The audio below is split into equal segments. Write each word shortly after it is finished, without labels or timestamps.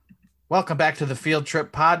Welcome back to the Field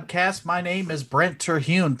Trip Podcast. My name is Brent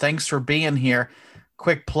Terhune. Thanks for being here.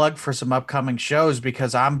 Quick plug for some upcoming shows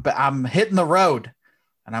because I'm hitting the road,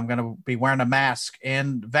 and I'm going to be wearing a mask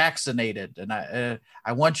and vaccinated, and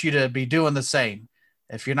I want you to be doing the same.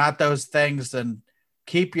 If you're not those things, then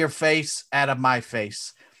keep your face out of my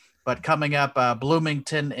face. But coming up,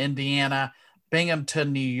 Bloomington, Indiana,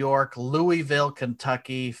 Binghamton, New York, Louisville,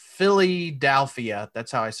 Kentucky, Philadelphia.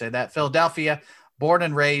 That's how I say that. Philadelphia, born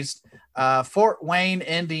and raised. Fort Wayne,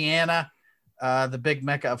 Indiana, the big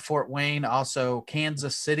mecca of Fort Wayne, also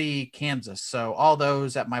Kansas City, Kansas. So all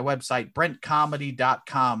those at my website,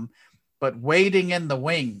 brentcomedy.com. But waiting in the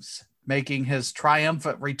wings, making his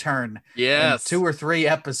triumphant return in 2 or 3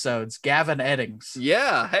 episodes, Gavin Eddings.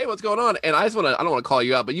 Yeah. Hey, what's going on? And I don't want to call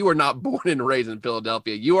you out, but you are not born and raised in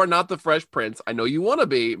Philadelphia. You are not the Fresh Prince. I know you want to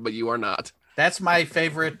be, but you are not. That's my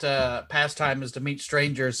favorite pastime, is to meet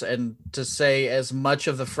strangers and to say as much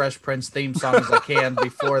of the Fresh Prince theme song as I can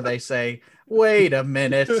before they say, wait a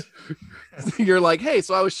minute. You're like, hey,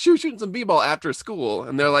 so I was shooting some b-ball after school.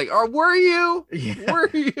 And they're like, oh, were you? Yeah. Were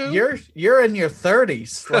you? You're in your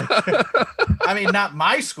 30s. Like, I mean, not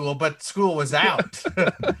my school, but school was out.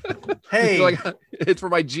 Hey. Like, it's for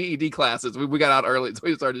my GED classes. We got out early, so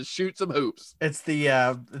we started to shoot some hoops. It's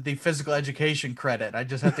the physical education credit. I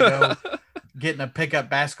just have to go get in a pickup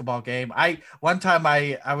basketball game. One time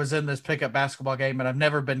I was in this pickup basketball game, and I've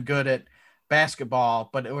never been good at basketball,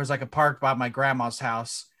 but it was like a park by my grandma's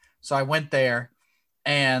house. So I went there,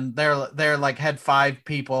 and they're like had 5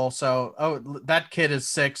 people. So, that kid is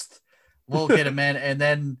 6th. We'll get him in. And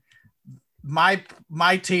then my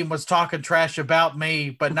team was talking trash about me,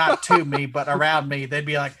 but not to me, but around me. They'd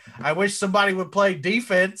be like, I wish somebody would play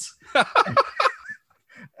defense.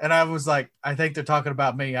 And I was like, I think they're talking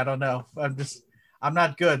about me. I don't know. I'm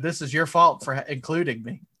not good. This is your fault for including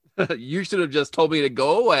me. You should have just told me to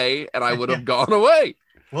go away, and I would have gone away.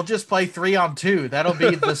 We'll just play 3-on-2. That'll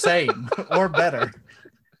be the same or better.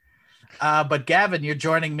 But Gavin, you're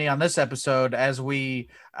joining me on this episode as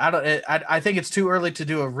I think it's too early to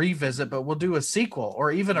do a revisit, but we'll do a sequel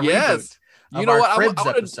or even a reboot. You know what? I want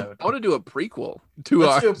to do a prequel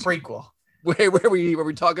Let's do a prequel. Where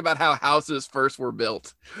we talk about how houses first were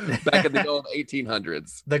built back in the old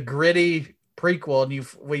 1800s. The gritty prequel, and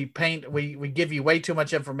we give you way too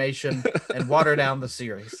much information and water down the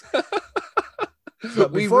series.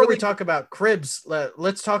 But before we talk about cribs,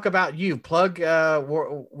 let's talk about you. Plug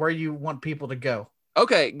where you want people to go.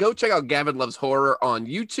 Okay, go check out Gavin Loves Horror on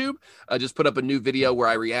YouTube. I just put up a new video where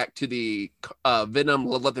I react to the Venom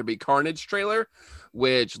Let There Be Carnage trailer,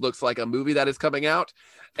 which looks like a movie that is coming out.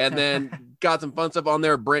 And then got some fun stuff on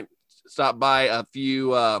there. Brent stopped by a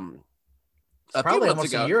few probably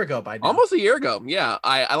almost a year ago by now. Almost a year ago. Yeah.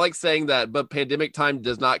 I like saying that, but pandemic time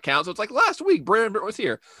does not count. So it's like last week, Brent was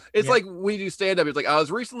here. It's like we do stand up. It's like, I was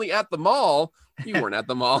recently at the mall. You weren't at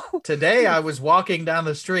the mall. Today I was walking down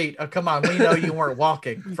the street. Oh, come on. We know you weren't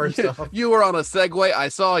walking, first off. You were on a Segway. I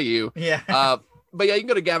saw you. Yeah. But yeah, you can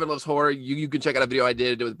go to Gavin Loves Horror. You can check out a video I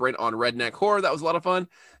did with Brent on Redneck Horror. That was a lot of fun.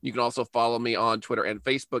 You can also follow me on Twitter and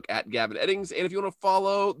Facebook at Gavin Eddings. And if you want to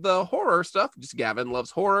follow the horror stuff, just Gavin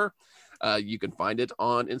Loves Horror. You can find it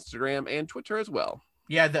on Instagram and Twitter as well.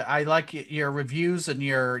 Yeah, I like your reviews and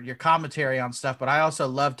your commentary on stuff, but I also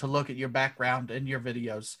love to look at your background in your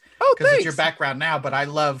videos. Oh, because it's your background now, but I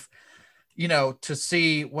love, to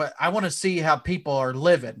see I want to see how people are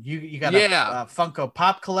living. You got a Funko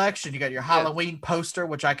Pop collection, you got your Halloween poster,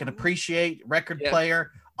 which I can appreciate, record player,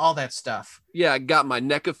 all that stuff. Yeah, I got my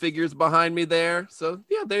NECA figures behind me there. So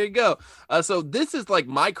yeah, there you go. So this is like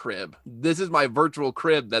my crib. This is my virtual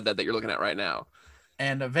crib that you're looking at right now.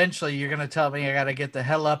 And eventually you're going to tell me I got to get the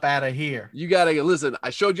hell up out of here. You got to listen. I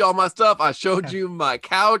showed you all my stuff. I showed you my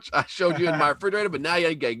couch. I showed you in my refrigerator, but now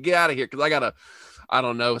you got to get out of here. Cause I got to, I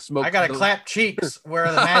don't know, smoke. I got to clap cheeks where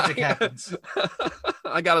the magic happens.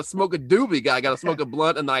 I got to smoke a doobie. I got to smoke a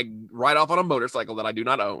blunt, and I ride off on a motorcycle that I do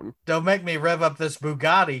not own. Don't make me rev up this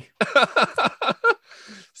Bugatti.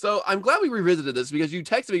 So I'm glad we revisited this because you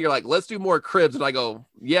texted me, you're like, let's do more cribs. And I go,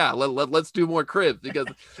 yeah, let's do more cribs because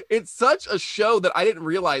it's such a show that I didn't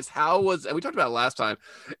realize and we talked about it last time.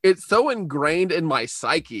 It's so ingrained in my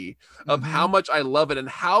psyche of how much I love it and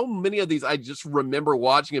how many of these I just remember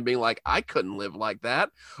watching and being like, I couldn't live like that.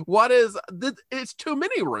 It's too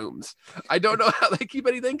many rooms. I don't know how they keep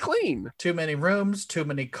anything clean. Too many rooms, too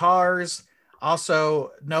many cars.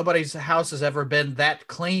 Also, nobody's house has ever been that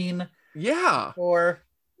clean. Yeah.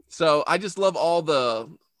 So I just love all the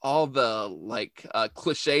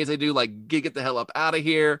cliches they do, like get the hell up out of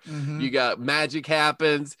here. You got magic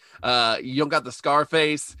happens. You don't got the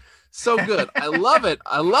Scarface. So good. I love it.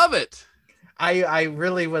 I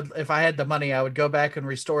really would, if I had the money, I would go back and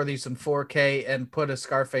restore these in 4K and put a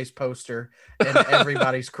Scarface poster in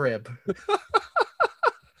everybody's crib.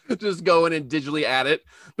 Just go in and digitally add it.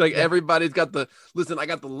 Like Yeah. everybody's got listen, I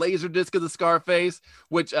got the laser disc of the Scarface,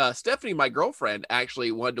 which Stephanie, my girlfriend,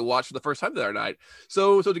 actually wanted to watch for the first time the other night.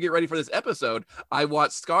 So to get ready for this episode, I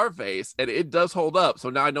watched Scarface and it does hold up. So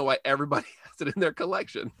now I know why everybody has it in their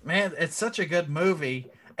collection. Man, it's such a good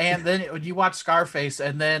movie. And then when you watch Scarface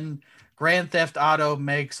and then Grand Theft Auto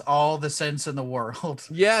makes all the sense in the world.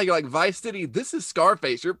 Yeah, you're like Vice City, this is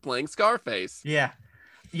Scarface. You're playing Scarface. Yeah.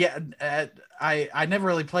 Yeah, I never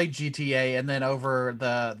really played GTA, and then over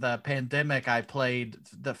the pandemic, I played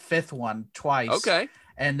the fifth one twice. Okay.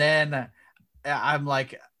 And then I'm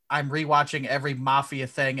rewatching every Mafia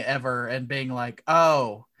thing ever, and being like,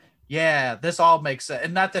 oh yeah, this all makes sense.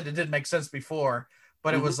 And not that it didn't make sense before,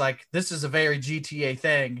 but it was like, this is a very GTA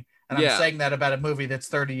thing, and I'm saying that about a movie that's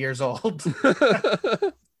 30 years old.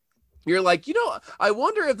 You're like, I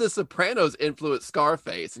wonder if The Sopranos influenced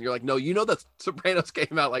Scarface. And you're like, no, the Sopranos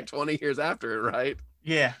came out like 20 years after it, right?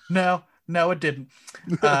 Yeah, no, it didn't.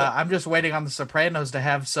 I'm just waiting on The Sopranos to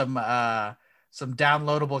have some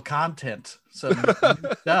downloadable content, some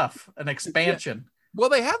new stuff, an expansion. Well,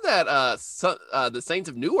 they have that the Saints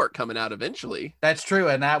of Newark coming out eventually. That's true,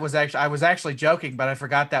 and I was actually joking, but I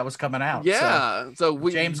forgot that was coming out. Yeah, so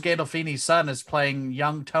James Gandolfini's son is playing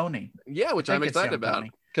young Tony. Yeah, which I'm excited about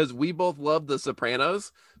because we both love The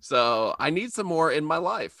Sopranos. So I need some more in my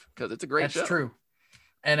life because it's a great show. That's true.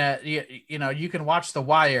 And you can watch The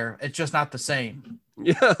Wire. It's just not the same.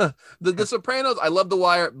 Yeah, the Sopranos. I love The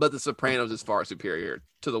Wire, but The Sopranos is far superior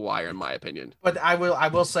to The Wire in my opinion. But I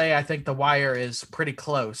will say I think The Wire is pretty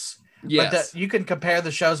close. Yes, but you can compare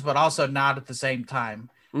the shows, but also not at the same time.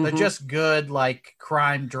 They're just good like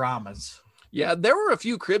crime dramas. Yeah, there were a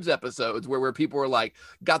few Cribs episodes where people were like,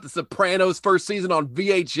 got The Sopranos first season on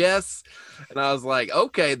VHS. And I was like,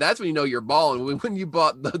 okay, that's when you know you're balling. When you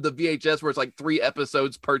bought the VHS where it's like 3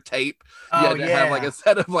 episodes per tape, you had to have like a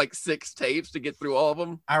set of like 6 tapes to get through all of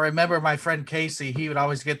them. I remember my friend Casey, he would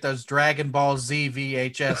always get those Dragon Ball Z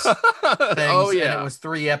VHS things. Oh, yeah. And it was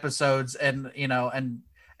 3 episodes and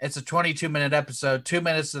it's a 22-minute episode. 2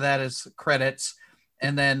 minutes of that is credits.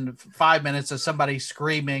 And then 5 minutes of somebody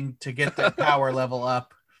screaming to get their power level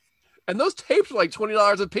up. And those tapes are like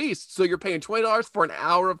 $20 a piece. So you're paying $20 for an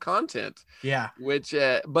hour of content. Yeah. Which,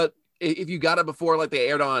 but if you got it before, like they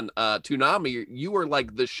aired on Toonami, you were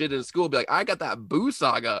like the shit in school. Be like, I got that Boo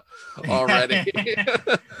Saga already.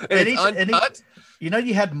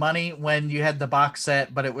 You had money when you had the box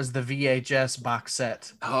set, but it was the VHS box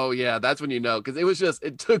set. Oh yeah, that's when because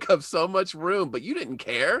it took up so much room, but you didn't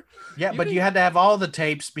care. Yeah, but you had to have all the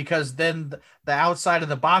tapes because then the outside of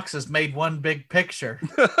the boxes made one big picture.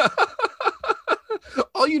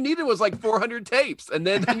 All you needed was like 400 tapes, and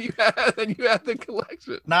then you had the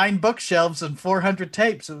collection. 9 bookshelves and 400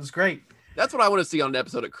 tapes. It was great. That's what I want to see on an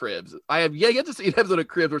episode of Cribs. I have yet to see an episode of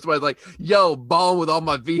Cribs where somebody's like, yo, balling with all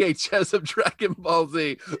my VHS of Dragon Ball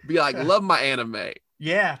Z. Be like, love my anime.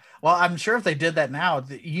 Yeah. Well, I'm sure if they did that now,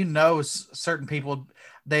 certain people,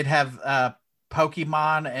 they'd have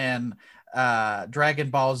Pokemon and Dragon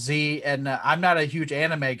Ball Z. And I'm not a huge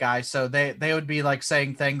anime guy, so they would be like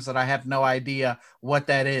saying things that I have no idea what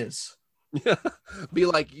that is. Yeah. Be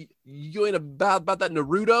like, you ain't about that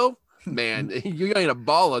Naruto? Man, you ain't a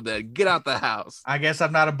baller then. Get out the house. I guess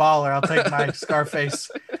I'm not a baller. I'll take my Scarface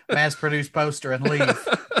mass-produced poster and leave.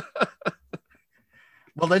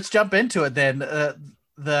 Well, let's jump into it then.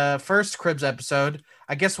 The first Cribs episode,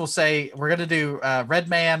 I guess we'll say we're going to do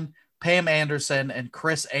Redman, Pam Anderson, and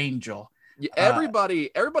Criss Angel. Yeah, everybody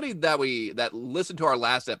that listened to our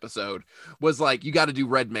last episode was like, you got to do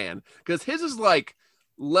Redman because his is like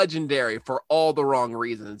legendary for all the wrong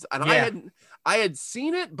reasons. And yeah. I had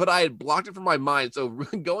seen it, but I had blocked it from my mind. So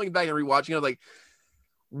going back and rewatching it, I was like,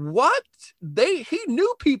 what? He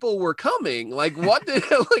knew people were coming. Like, why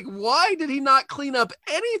did he not clean up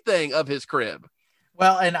anything of his crib?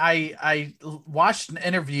 Well, and I watched an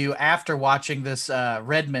interview after watching this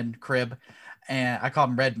Redman crib, and I call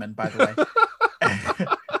him Redman, by the way.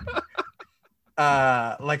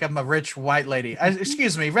 Like I'm a rich white lady.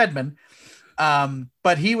 Excuse me, Redman.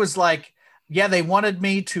 But he was like, yeah, they wanted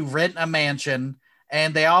me to rent a mansion,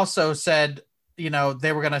 and they also said, they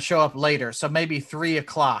were going to show up later, so maybe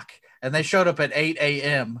 3:00, and they showed up at 8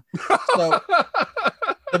 a.m. So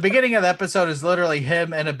the beginning of the episode is literally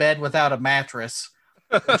him in a bed without a mattress.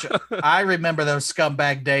 Which I remember those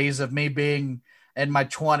scumbag days of me being in my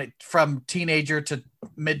from teenager to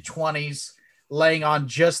mid 20s, laying on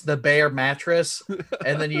just the bare mattress,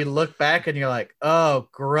 and then you look back and you're like, oh,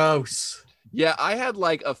 gross. Yeah, I had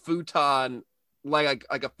like a futon like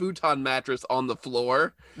a futon mattress on the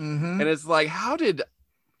floor. Mm-hmm. And it's like,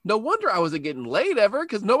 no wonder I wasn't getting laid ever,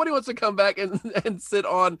 because nobody wants to come back and sit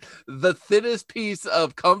on the thinnest piece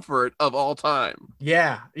of comfort of all time.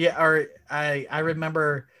 Yeah. Or I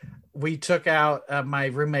remember we took out my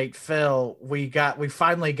roommate Phil. We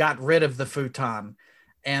finally got rid of the futon,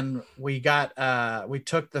 and we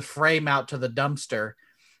took the frame out to the dumpster.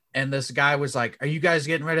 And this guy was like, "Are you guys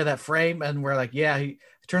getting rid of that frame?" And we're like, "Yeah." It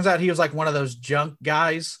turns out he was like one of those junk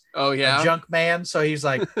guys. Oh yeah, a junk man. So he's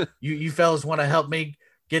like, "You fellas want to help me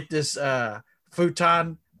get this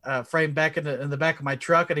futon frame back in the back of my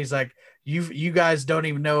truck?" And he's like, "You guys don't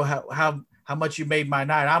even know how much you made my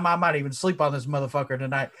night. I might even sleep on this motherfucker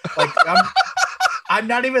tonight." Like I'm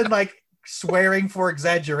not even like swearing for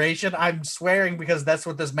exaggeration. I'm swearing because that's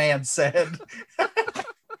what this man said.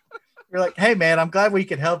 You're like, "Hey man, I'm glad we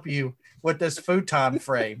could help you with this futon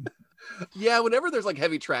frame." Yeah, whenever there's like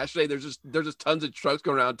heavy trash day, there's just tons of trucks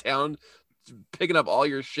going around town picking up all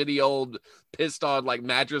your shitty old pissed on like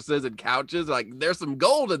mattresses and couches. Like, there's some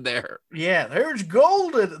gold in there. Yeah, there's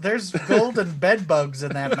golden bed bugs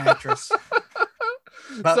in that mattress.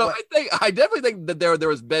 But so I definitely think that there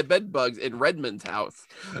was bed bugs in Redmond's house.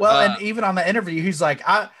 Well, and even on the interview, he's like,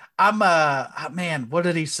 I'm man, what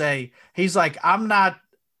did he say? He's like, I'm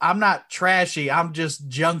not trashy, I'm just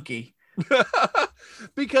junky.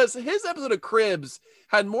 Because his episode of Cribs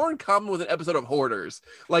had more in common with an episode of Hoarders.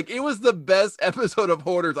 Like, it was the best episode of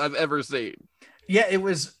Hoarders I've ever seen. Yeah, it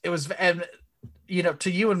was, and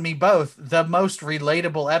to you and me both, the most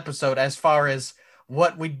relatable episode as far as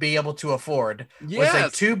what we'd be able to afford. Yes.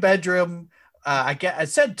 Was a 2-bedroom, I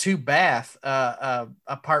said 2-bath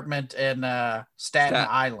apartment in Staten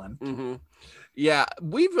Island. Mm-hmm. Yeah,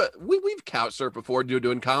 we've couch surfed before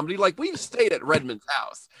doing comedy. Like, we've stayed at Redmond's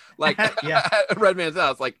house, like at Redman's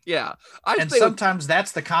house. Like, yeah, and sometimes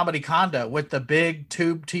that's the comedy condo with the big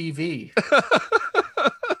tube TV.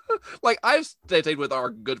 Like, I've stayed with our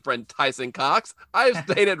good friend Tyson Cox. I've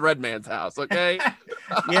stayed at Redman's house. Okay,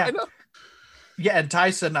 yeah. Yeah, and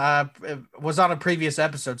Tyson was on a previous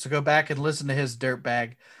episode, so go back and listen to his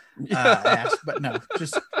dirtbag ass. But no,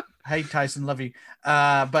 just hey Tyson, love you.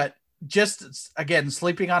 But just again,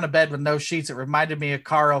 sleeping on a bed with no sheets, it reminded me of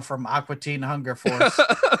Carl from Aqua Teen Hunger Force.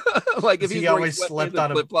 Like, if he always slept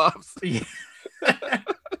on flip flops. Yeah.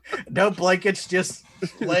 No blankets, just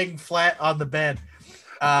laying flat on the bed.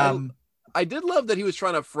 I did love that he was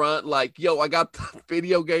trying to front like, "Yo, I got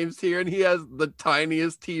video games here," and he has the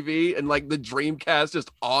tiniest TV and like the Dreamcast just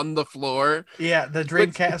on the floor. Yeah, the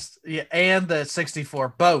Dreamcast, and the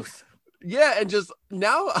 64, both. Yeah, and just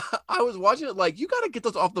now I was watching it like, you got to get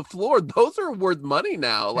those off the floor. Those are worth money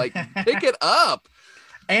now. Like, pick it up.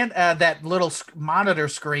 And that little monitor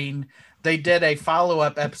screen, they did a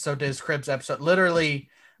follow-up episode to his Cribs episode. Literally,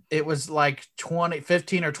 it was like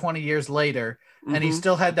 15 or 20 years later. And he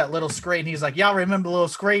still had that little screen. He's like, "Y'all remember the little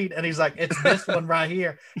screen?" And he's like, "It's this one right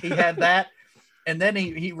here." He had that. And then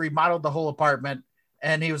he remodeled the whole apartment.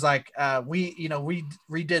 And he was like, we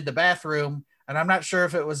redid the bathroom. And I'm not sure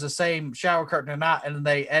if it was the same shower curtain or not. And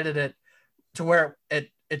they edited it to where it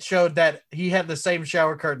showed that he had the same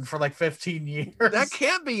shower curtain for like 15 years. That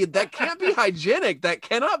can't be hygienic. That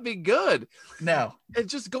cannot be good. No. And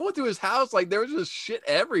just going through his house, like, there was just shit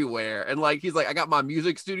everywhere. And like, he's like, "I got my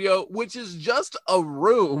music studio," which is just a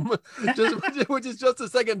room, which is just a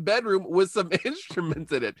second bedroom with some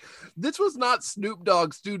instruments in it. This was not Snoop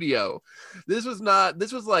Dogg studio. This was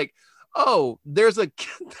like, "Oh, there's a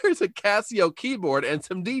Casio keyboard and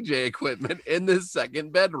some DJ equipment in this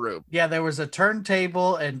second bedroom." Yeah, there was a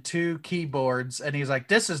turntable and 2 keyboards, and he's like,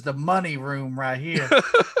 "This is the money room right here."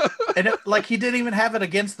 And like, he didn't even have it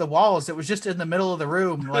against the walls; it was just in the middle of the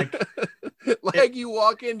room. Like, you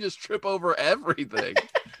walk in, just trip over everything.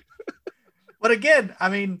 But again, I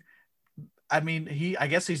mean, I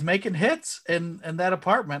guess he's making hits in that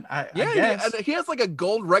apartment. I guess. And he has like a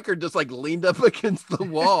gold record just like leaned up against the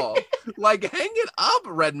wall. Like, hang it up,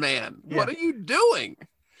 Redman. Yeah. What are you doing?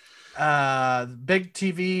 Big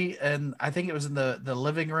TV, and I think it was in the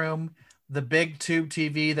living room. The big tube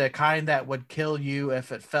TV, the kind that would kill you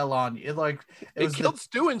if it fell on you. It killed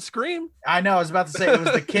Stu in Scream. I know. I was about to say, it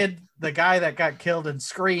was the guy that got killed in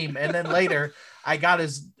Scream, and then later I got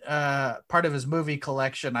his part of his movie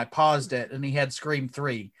collection. I paused it, and he had Scream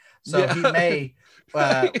 3. So yeah.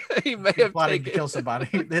 he may have plotted to kill somebody.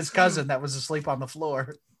 His cousin that was asleep on the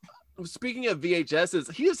floor. Speaking of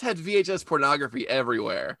VHSs, he just had VHS pornography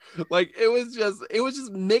everywhere. Like, it was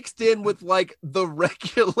just mixed in with like the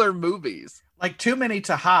regular movies. Like, too many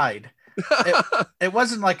to hide. It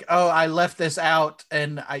wasn't like, oh, I left this out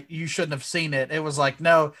and you shouldn't have seen it. It was like,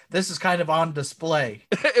 no, this is kind of on display.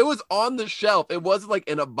 It was on the shelf. It wasn't like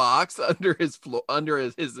in a box under his floor, under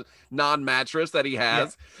his non-mattress that he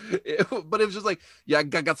has. But it was just like, yeah, I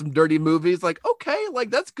got some dirty movies. Like, okay, like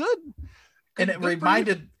that's good. And it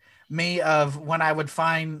reminded me of when I would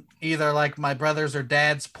find either like my brother's or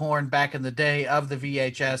dad's porn back in the day of the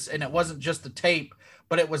VHS, and it wasn't just the tape,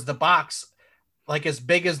 but it was the box, like as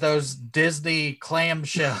big as those Disney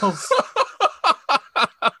clamshells.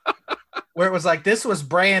 Where it was like, this was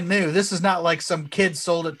brand new. This is not like some kid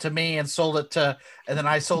sold it to me and then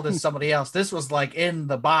I sold it to somebody else. This was like in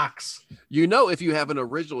the box. You know, if you have an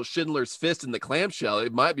original Schindler's Fist in the clamshell,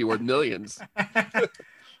 it might be worth millions.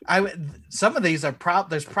 Some of these are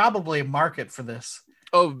there's probably a market for this.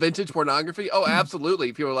 Oh, vintage pornography? Oh,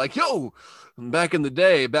 absolutely. People are like, yo, back in the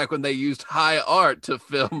day, back when they used high art to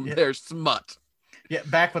film their smut. Yeah,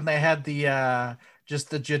 back when they had the just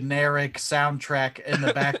the generic soundtrack in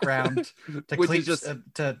the background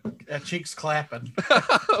to cheeks clapping,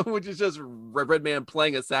 which is just Redman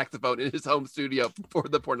playing a saxophone in his home studio for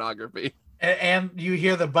the pornography. And you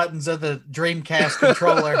hear the buttons of the Dreamcast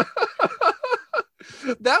controller.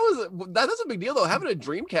 That's a big deal though, having a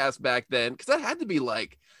Dreamcast back then, because that had to be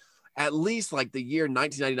like at least like the year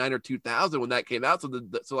 1999 or 2000 when that came out.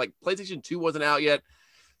 So like PlayStation 2 wasn't out yet.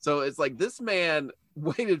 So it's like this man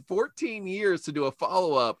waited 14 years to do a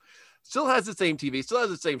follow-up, still has the same TV, still has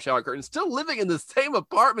the same shower curtain, still living in the same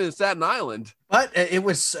apartment in Staten Island. But it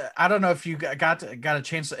was, I don't know if you got a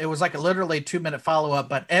chance. It was like a literally 2-minute follow-up,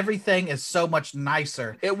 but everything is so much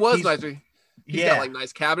nicer. It was nicer. He's got like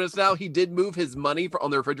nice cabinets now. He did move his money on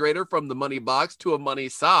the refrigerator from the money box to a money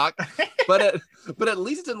sock, but at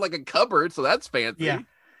least it's in like a cupboard, so that's fancy. Yeah,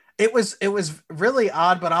 it was really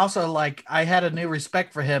odd, but also like I had a new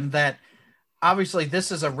respect for him that obviously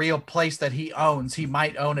this is a real place that he owns. He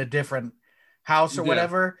might own a different house or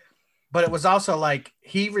whatever, but it was also like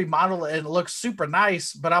he remodeled it and it looks super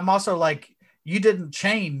nice. But I'm also like, you didn't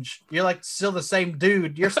change. You're like still the same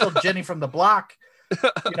dude. You're still Jenny from the block.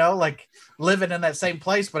 You know, like living in that same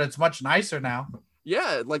place, but it's much nicer now.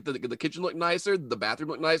 Yeah, like the kitchen looked nicer, the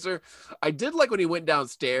bathroom looked nicer. I did like when he went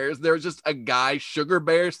downstairs, there was just a guy, Sugar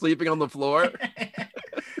Bear, sleeping on the floor.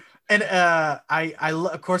 And I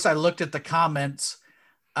of course I looked at the comments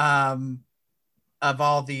of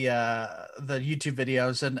all the YouTube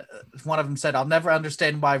videos, and one of them said, "I'll never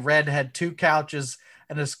understand why Red had 2 couches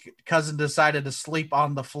and his cousin decided to sleep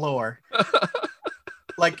on the floor."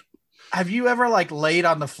 Like, have you ever like laid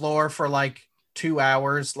on the floor for like 2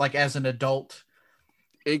 hours, like as an adult?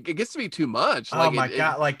 It gets to be too much. Oh my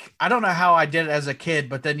God. Like, I don't know how I did it as a kid,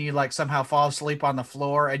 but then you like somehow fall asleep on the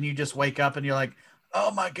floor and you just wake up and you're like,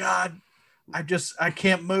 oh my God, I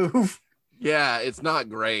can't move. Yeah, it's not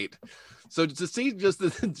great. So to see just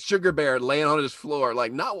the Sugar Bear laying on his floor,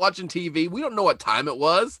 like not watching TV, we don't know what time it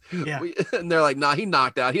was. Yeah. And they're like, nah, he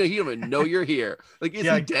knocked out. He don't even know you're here. Like, is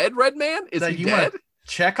he dead, Redman? Is he dead?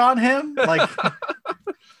 Check on him. Like,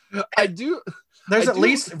 I do. There's at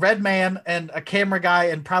least Redman and a camera guy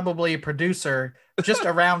and probably a producer just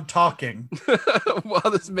around talking. While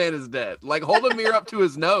this man is dead. Like, hold a mirror up to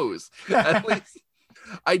his nose. At least.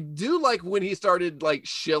 I do like when he started like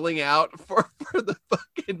shilling out for the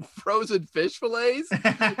fucking frozen fish fillets.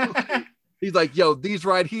 He's like, yo, these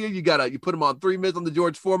right here, you put them on 3 minutes on the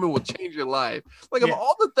George Foreman, will change your life. Like, of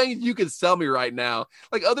all the things you can sell me right now,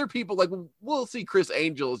 like other people, like we'll see Chris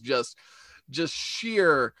Angel's just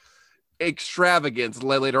sheer extravagance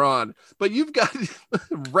later on. But you've got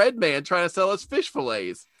Redman trying to sell us fish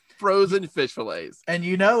fillets, frozen fish fillets. And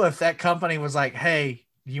you know, if that company was like, hey,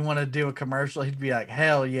 you want to do a commercial, he'd be like,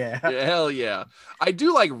 hell yeah. Hell yeah. I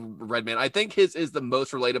do like Redman. I think his is the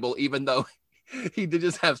most relatable, even though he did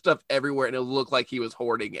just have stuff everywhere and it looked like he was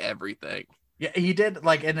hoarding everything. Yeah, he did.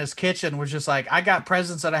 Like in his kitchen was just like, I got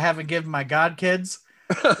presents that I haven't given my god kids.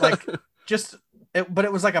 Like but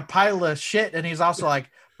it was like a pile of shit. And he's also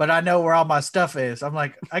like, but I know where all my stuff is. I'm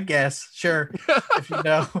like, I guess, sure. If you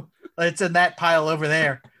know, it's in that pile over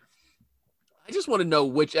there. I just want to know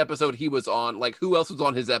which episode he was on. Like, who else was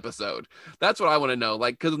on his episode? That's what I want to know.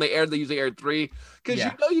 Like, because when they usually aired 3. Because you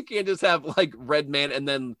know you can't just have like Redman and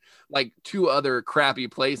then like 2 other crappy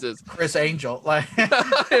places. Chris Angel, like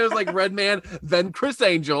it was like Redman, then Chris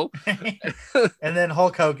Angel, and then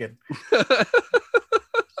Hulk Hogan.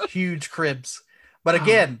 Huge cribs, but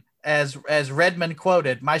again, as Redman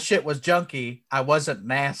quoted, "My shit was junky. I wasn't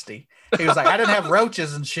nasty." He was like, "I didn't have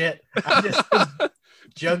roaches and shit. I just was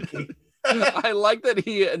junky." I like that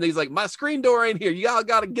he's like, my screen door ain't here. You all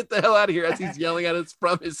got to get the hell out of here as he's yelling at us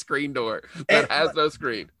from his screen door that has no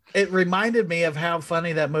screen. It reminded me of how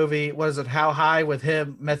funny that movie was. It How High with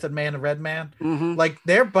him, Method Man and Redman. Mm-hmm. Like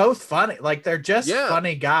they're both funny. Like they're just Yeah.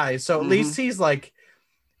 funny guys. So at least he's like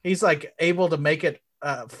able to make it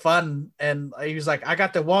fun. And he's like, I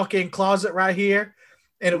got the walk-in closet right here,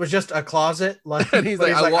 and it was just a closet. Like And he's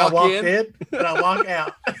like, I walk in and I walk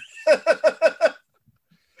out.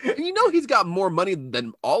 You know, he's got more money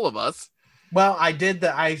than all of us. Well, I did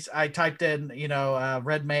I typed in,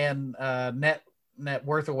 Redman net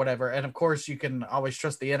worth or whatever, and of course you can always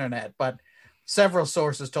trust the internet, but several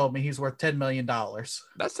sources told me he's worth $10 million.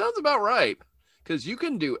 That sounds about right, because you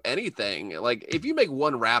can do anything. Like if you make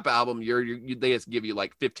one rap album, they just give you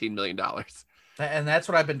like $15 million. And that's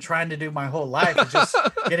what I've been trying to do my whole life, is just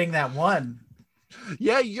getting that one.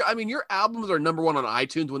 Yeah, I mean, your albums are number one on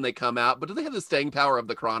iTunes when they come out, but do they have the staying power of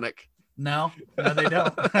The Chronic? No, they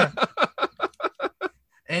don't.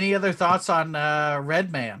 Any other thoughts on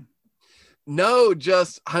Redman? No,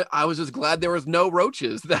 just I was just glad there was no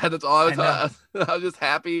roaches. That's all I was just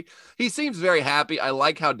happy. He seems very happy. I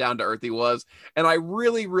like how down to earth he was, and I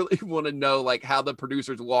really, really want to know like how the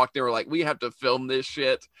producers walked. They were like, "We have to film this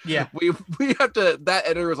shit. Yeah, we have to." That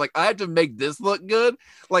editor was like, "I have to make this look good.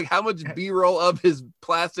 Like, how much B-roll of his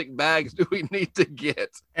plastic bags do we need to get?"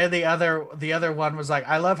 And the other one was like,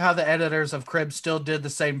 "I love how the editors of Cribs still did the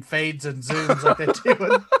same fades and zooms like they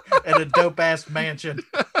do in a dope ass mansion."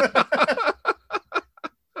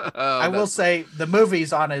 I will say the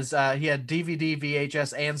movies on his he had DVD,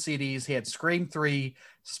 VHS, and CDs. He had Scream 3,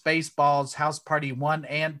 Spaceballs, House Party 1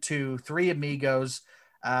 and 2, Three Amigos,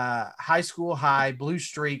 High School High, Blue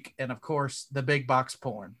Streak, and of course the big box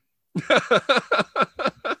porn.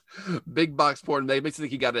 Big box porn. They basically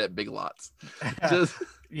think he got it at Big Lots.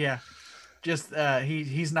 Yeah. Just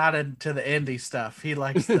he's not into the indie stuff. He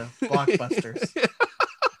likes the blockbusters.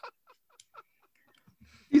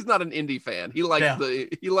 He's not an indie fan. He likes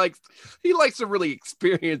he likes to really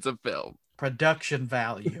experience a film. Production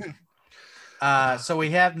value. So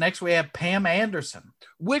we have Pam Anderson,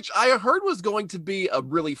 which I heard was going to be a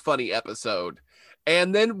really funny episode.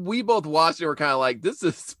 And then we both watched it and were kind of like, this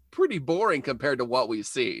is pretty boring compared to what we've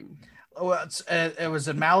seen. Well, it was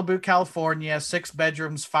in Malibu, California, 6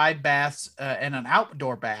 bedrooms, 5 baths, and an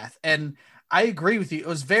outdoor bath. And I agree with you. It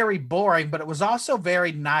was very boring, but it was also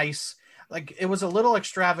very nice. Like it was a little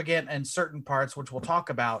extravagant in certain parts, which we'll talk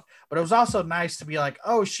about, but it was also nice to be like,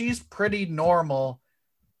 oh, she's pretty normal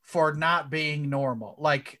for not being normal.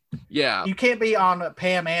 Like, yeah, you can't be on a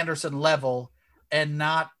Pam Anderson level and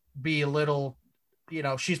not be a little,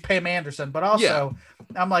 she's Pam Anderson, but also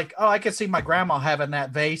I'm like, oh, I could see my grandma having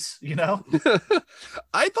that vase,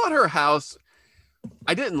 I thought her house,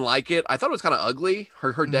 I didn't like it. I thought it was kind of ugly.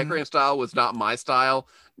 Her decorating style was not my style.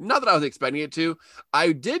 Not that I was expecting it to.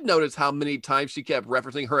 I did notice how many times she kept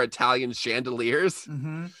referencing her Italian chandeliers.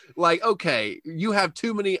 Mm-hmm. Like, okay, you have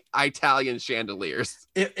too many Italian chandeliers.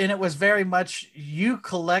 And it was very much, you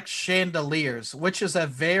collect chandeliers, which is a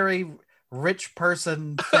very rich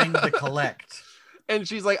person thing to collect. And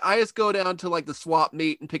she's like, I just go down to like the swap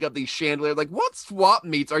meet and pick up these chandeliers. Like, what swap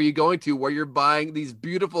meets are you going to where you're buying these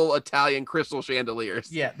beautiful Italian crystal chandeliers?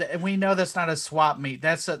 Yeah, and we know that's not a swap meet.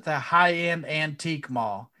 That's at the high-end antique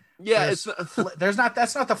mall. Yeah, that's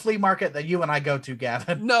not the flea market that you and I go to,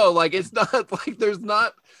 Gavin. No, like it's not like there's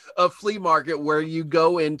not a flea market where you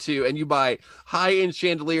go into and you buy high-end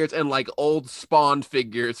chandeliers and like old Spawn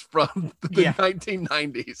figures from the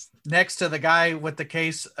 1990s. Next to the guy with the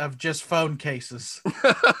case of just phone cases.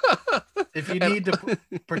 If you need to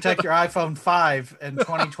protect your iPhone 5 in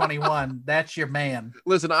 2021, that's your man.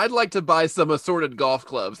 Listen, I'd like to buy some assorted golf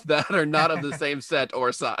clubs that are not of the same set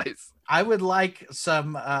or size. I would like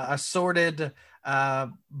some assorted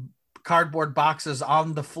cardboard boxes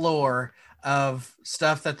on the floor of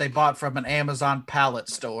stuff that they bought from an Amazon pallet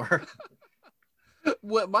store.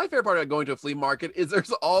 What my favorite part of going to a flea market is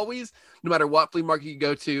there's always, no matter what flea market you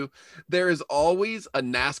go to, there is always a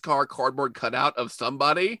NASCAR cardboard cutout of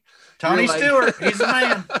somebody. Tony Stewart, he's the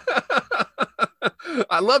man.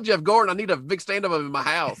 I love Jeff Gordon. I need a big stand of him in my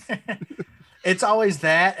house. It's always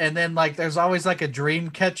that, and then like there's always like a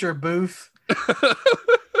dream catcher booth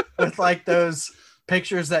with like those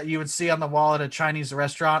pictures that you would see on the wall at a Chinese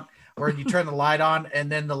restaurant where you turn the light on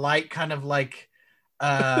and then the light kind of like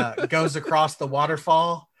goes across the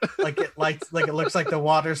waterfall, like it looks like the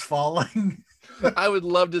water's falling. I would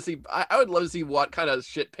love to see what kind of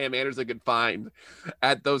shit Pam Anderson could find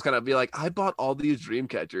at those kind of, be like, I bought all these dream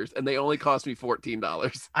catchers and they only cost me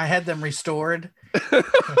 $14. I had them restored.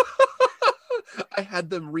 I had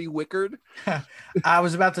them re-wickered. I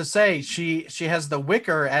was about to say she has the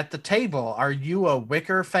wicker at the table. Are you a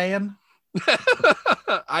wicker fan?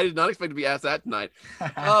 I did not expect to be asked that tonight.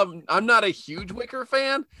 I'm not a huge wicker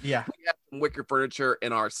fan. Yeah. We have some wicker furniture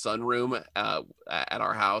in our sunroom at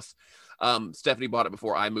our house. Stephanie bought it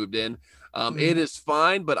before I moved in. It is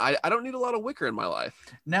fine, but I don't need a lot of wicker in my life.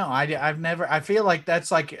 No, I've never. I feel like that's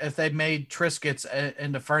like if they made Triscuits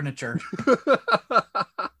into furniture.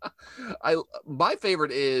 My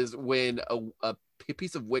favorite is when a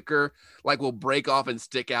piece of wicker like will break off and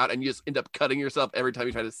stick out, and you just end up cutting yourself every time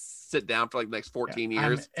you try to sit down for like the next 14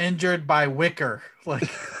 years. I'm injured by wicker. Like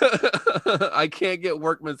I can't get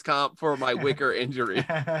workman's comp for my wicker injury.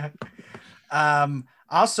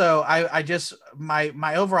 Also, I just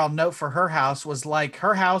my overall note for her house was like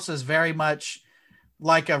her house is very much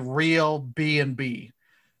like a real B&B,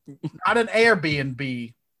 not an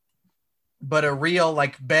Airbnb, but a real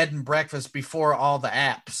like bed and breakfast before all the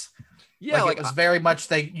apps. Yeah, like it was very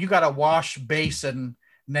much you got a wash basin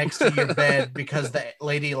next to your bed because the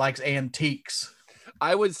lady likes antiques.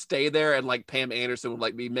 I would stay there and like Pam Anderson would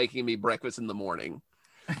like be making me breakfast in the morning,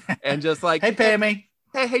 and just like, hey Pammy.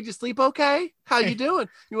 Hey, did you sleep okay? How you doing?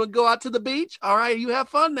 You want to go out to the beach? All right, you have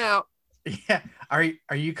fun now. Yeah. Are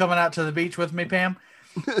you coming out to the beach with me, Pam?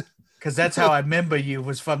 Because that's how I remember you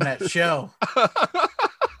was from that show.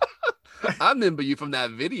 I remember you from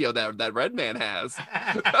that video that Red Man has.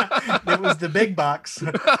 It was the big box.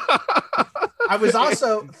 I was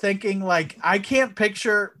also thinking, like, I can't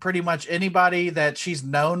picture pretty much anybody that she's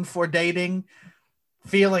known for dating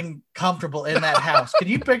feeling comfortable in that house. Can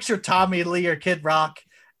you picture Tommy Lee or Kid Rock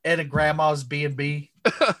in a grandma's B&B?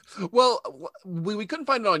 Well, we couldn't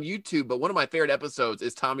find it on YouTube, but one of my favorite episodes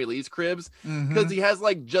is Tommy Lee's cribs, because he has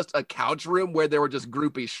like just a couch room where there were just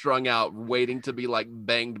groupies strung out waiting to be like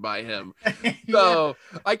banged by him. Yeah. So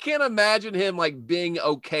I can't imagine him like being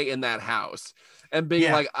okay in that house and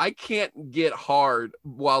being like, I can't get hard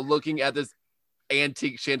while looking at this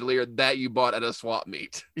antique chandelier that you bought at a swap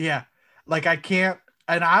meet. Yeah. Like I can't.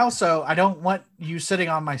 And I don't want you sitting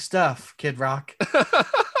on my stuff, Kid Rock.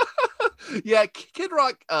 Yeah, Kid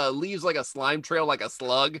Rock leaves like a slime trail, like a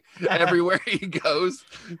slug, everywhere he goes.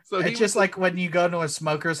 So it's just like when you go to a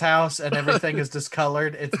smoker's house and everything is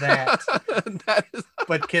discolored. It's that.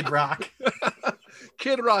 But Kid Rock.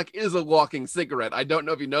 Kid Rock is a walking cigarette. I don't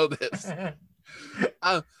know if you know this.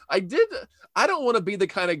 I don't want to be the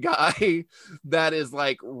kind of guy that is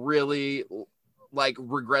like really like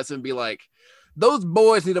regressive and be like, those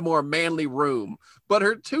boys need a more manly room. But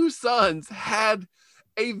her two sons had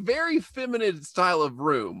a very feminine style of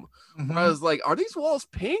room. I was like, are these walls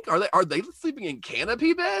pink? Are they sleeping in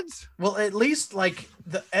canopy beds? Well, at least like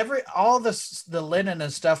the linen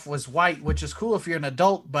and stuff was white, which is cool if you're an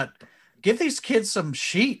adult, but give these kids some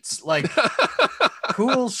sheets, like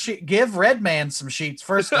give Redman some sheets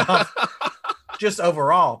first off, just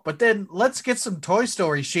overall. But then let's get some Toy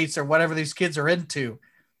Story sheets or whatever these kids are into.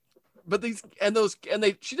 But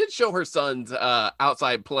she did show her sons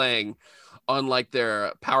outside playing on like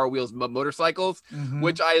their Power Wheels motorcycles,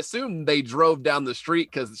 which I assume they drove down the street,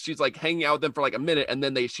 because she's like hanging out with them for like a minute and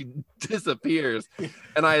then she disappears.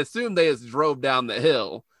 And I assume they just drove down the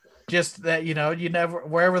hill. Just that, you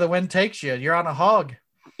wherever the wind takes you, you're on a hog.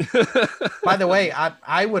 By the way,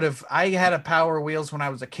 I had a Power Wheels when I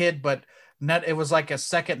was a kid, but it was like a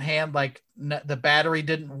secondhand, like the battery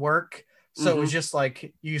didn't work. So it was just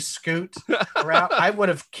like you scoot around. I would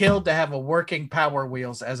have killed to have a working Power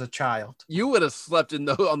Wheels as a child. You would have slept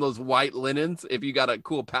on those white linens if you got a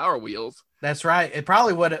cool Power Wheels. That's right. It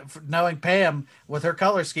probably would have, knowing Pam with her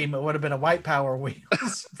color scheme, it would have been a white Power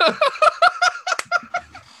Wheels.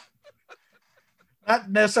 Not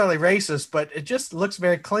necessarily racist, but it just looks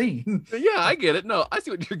very clean. Yeah, I get it. No, I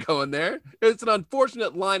see what you're going there. It's an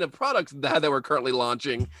unfortunate line of products that we're currently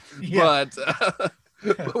launching, but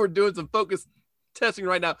we're doing some focus testing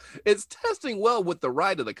right now. It's testing well with the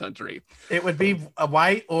ride of the country. It would be a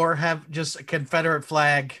white or have just a Confederate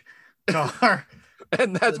flag car.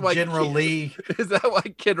 And that's why General Lee. Is that why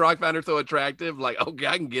Kid Rock found her so attractive? Like, okay,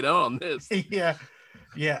 I can get on this. Yeah.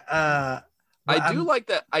 Yeah. I do like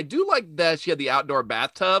that. I do like that she had the outdoor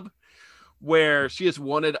bathtub, where she just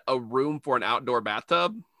wanted a room for an outdoor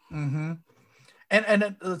bathtub. And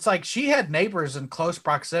it's like she had neighbors in close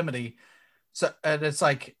proximity. So, and it's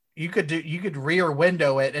like you could rear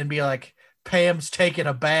window it and be like, Pam's taking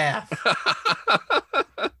a bath.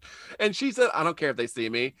 And she said, I don't care if they see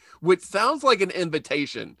me, which sounds like an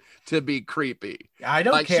invitation to be creepy. I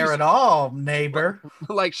don't care at all, neighbor.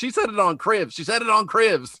 Like she said it on Cribs. She said it on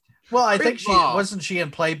Cribs. Well, I think wasn't she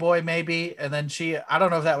in Playboy maybe? And then I don't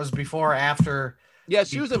know if that was before or after Yeah,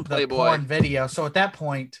 she was in the Playboy. porn video. So at that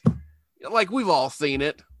point, Like we've all seen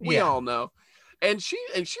it. We Yeah. all know. And she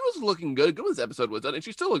was looking good when this episode was done, and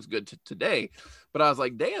she still looks good today. But I was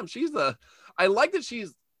like, damn, I like that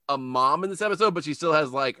she's a mom in this episode, but she still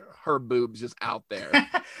has like her boobs just out there.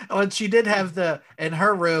 well, she did have in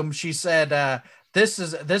her room. She said, "This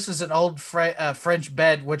is an old French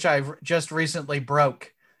bed which I just recently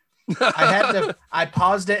broke." I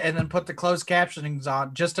paused it and then put the closed captionings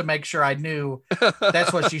on just to make sure I knew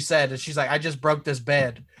that's what she said. And she's like, "I just broke this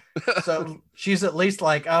bed." So she's at least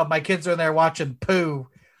like, "Oh, my kids are in there watching poo,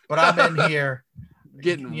 but I'm in here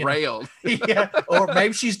getting railed." Yeah, or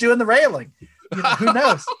maybe she's doing the railing. Who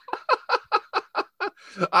knows?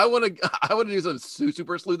 I want to do some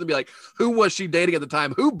super sleuth and be like, who was she dating at the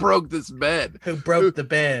time? Who broke this bed? Who broke the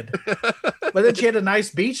bed? But then she had a nice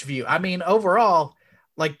beach view. I mean, overall,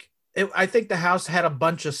 like I think the house had a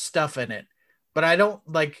bunch of stuff in it, but I thought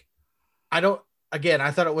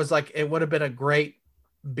it was like it would have been a great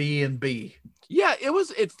B&B. Yeah,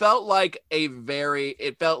 it felt like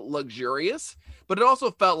it felt luxurious, but it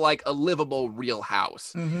also felt like a livable real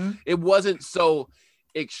house. Mm-hmm. It wasn't so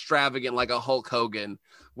extravagant like a Hulk Hogan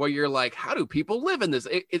where you're like, how do people live in this?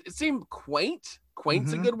 It seemed quaint.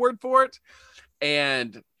 Quaint's a good word for it.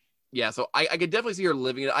 And yeah, so I could definitely see her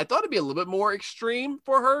living it. I thought it'd be a little bit more extreme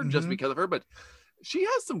for her just because of her, but she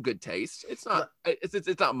has some good taste. It's not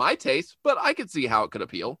my taste, but I could see how it could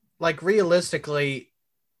appeal. Like realistically,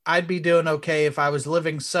 I'd be doing okay if I was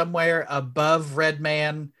living somewhere above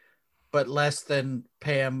Redman, but less than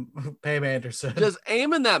Pam Anderson. Just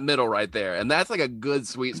aim in that middle right there, and that's like a good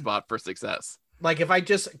sweet spot for success. Like if I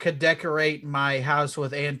just could decorate my house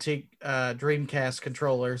with antique Dreamcast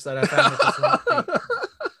controllers that I found at the swap meet,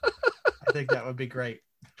 I think that would be great.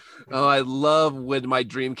 Oh, I love when my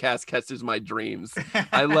Dreamcast catches my dreams.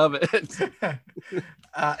 I love it.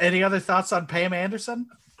 Any other thoughts on Pam Anderson?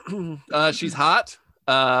 She's hot.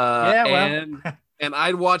 And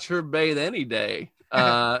I'd watch her bathe any day.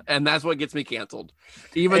 And that's what gets me canceled.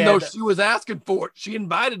 Even though she was asking for it, she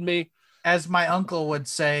invited me. As my uncle would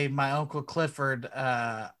say, my Uncle Clifford,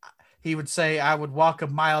 he would say, I would walk a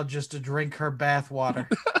mile just to drink her bath water.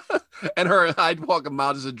 And I'd walk a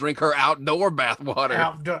mile just to drink her outdoor bath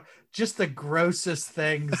water. Just the grossest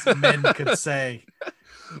things men could say.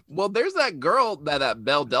 Well, there's that girl, that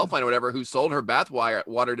Belle Delphine or whatever, who sold her bath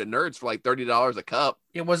water to nerds for like $30 a cup.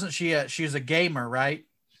 It wasn't she was a gamer, right?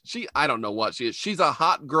 I don't know what she is. She's a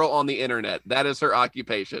hot girl on the internet. That is her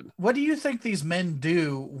occupation. What do you think these men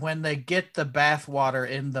do when they get the bath water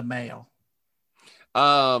in the mail?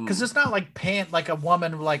 Because it's not like like a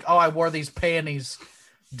woman like, oh, I wore these panties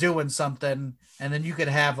doing something and then you could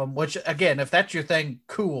have them, which again, if that's your thing,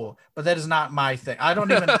 cool, but that is not my thing. I don't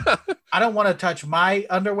want to touch my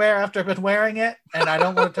underwear after I've been wearing it, and I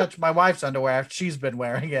don't want to touch my wife's underwear after she's been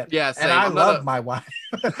wearing it. Yeah, same. And I love my wife.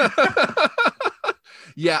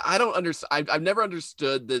 Yeah, I don't understand. I've never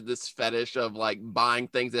understood this fetish of like buying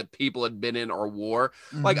things that people had been in or wore.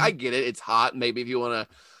 Like, I get it. It's hot. Maybe if you want to,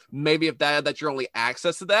 maybe if that's your only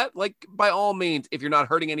access to that, like by all means, if you're not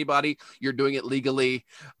hurting anybody, you're doing it legally.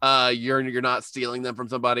 You're not stealing them from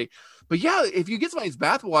somebody. But yeah, if you get somebody's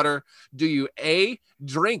bathwater, do you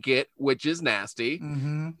drink it, which is nasty?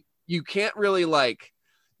 You can't really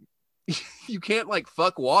you can't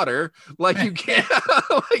fuck water. Like you can't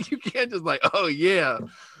you can't just oh yeah.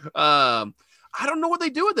 I don't know what they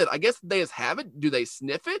do with it. I guess they just have it. Do they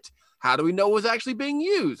sniff it? How do we know it was actually being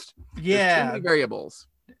used? Yeah. There's too many variables.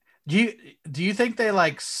 Do you think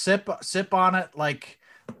they sip on it like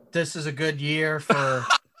this is a good year for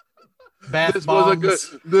bath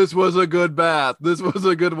bombs? This was a good bath. This was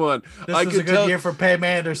a good one. This was a good year for Pam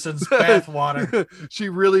Anderson's bath water. She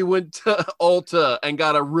really went to Ulta and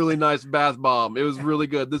got a really nice bath bomb. It was really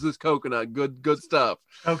good. This is coconut. Good stuff.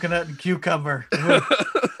 Coconut and cucumber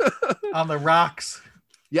on the rocks.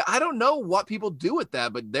 Yeah, I don't know what people do with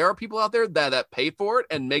that, but there are people out there that pay for it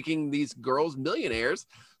and making these girls millionaires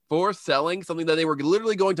for selling something that they were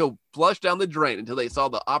literally going to flush down the drain until they saw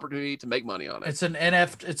the opportunity to make money on it. It's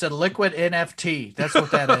it's a liquid NFT. That's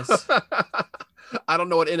what that is. I don't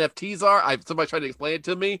know what NFTs are. Somebody tried to explain it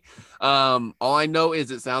to me. All I know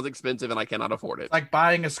is it sounds expensive and I cannot afford it. Like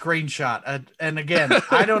buying a screenshot. And again,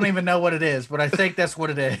 I don't even know what it is, but I think that's what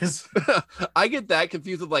it is. I get that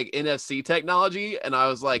confused with NFC technology, and I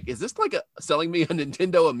was like, is this selling me a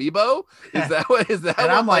Nintendo Amiibo? Is that what?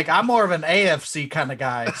 And I'm like, I'm more of an AFC kind of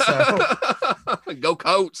guy. So go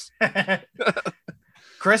Coats.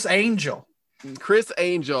 Chris Angel,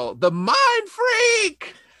 the mind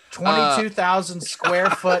freak. 22,000 square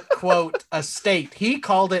foot quote estate. He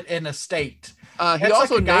called it an estate. He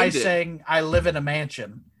also like a guy saying, "I live in a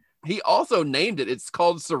mansion." He also named it. It's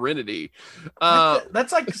called Serenity.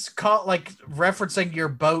 That's like called like referencing your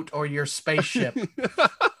boat or your spaceship.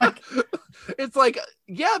 It's like,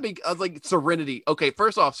 yeah, because like Serenity. Okay,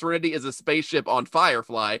 first off, Serenity is a spaceship on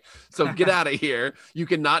Firefly. So get out of here. You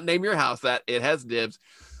cannot name your house that. It has dibs.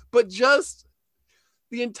 But just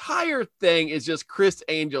the entire thing is just Criss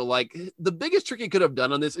Angel. Like, the biggest trick he could have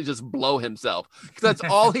done on this is just blow himself. Because that's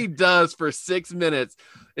all he does for 6 minutes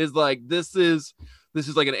is like, this is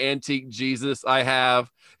like an antique Jesus I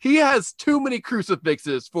have. He has too many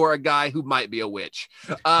crucifixes for a guy who might be a witch.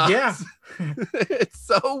 Yeah. It's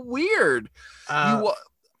so weird.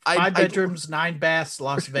 5 bedrooms, 9 baths,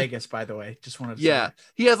 Las Vegas, by the way. Just wanted to say.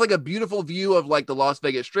 He has like a beautiful view of like the Las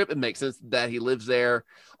Vegas Strip. It makes sense that he lives there,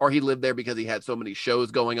 or he lived there because he had so many shows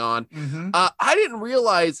going on. Mm-hmm. I didn't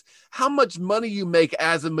realize how much money you make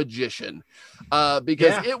as a magician,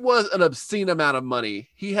 because it was an obscene amount of money.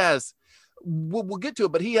 He has, we'll get to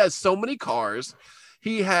it, but he has so many cars.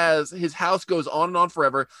 He has, his house goes on and on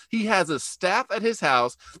forever. He has a staff at his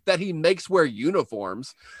house that he makes wear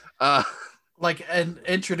uniforms. And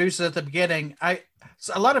introduced at the beginning.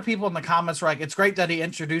 So a lot of people in the comments were like, it's great that he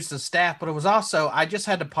introduced the staff, but it was also, I just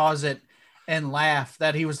had to pause it and laugh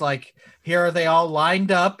that he was like, here are they all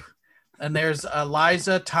lined up, and there's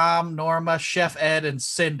Eliza, Tom, Norma, Chef Ed, and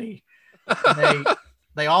Cindy. And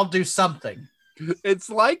they all do something. It's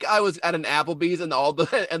like I was at an Applebee's and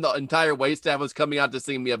the entire wait staff was coming out to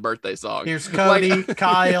sing me a birthday song. Here's Cody,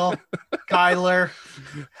 Kyle, Kyler.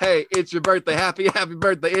 Hey, it's your birthday. Happy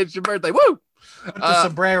birthday. It's your birthday. Woo! Put the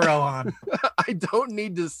sombrero on. I don't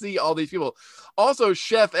need to see all these people. Also,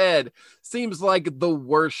 Chef Ed seems like the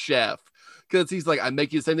worst chef because he's like, I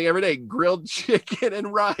make you the same thing every day: grilled chicken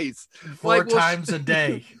and rice 4 times a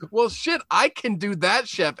day. Well, shit, I can do that,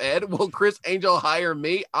 Chef Ed. Will Criss Angel hire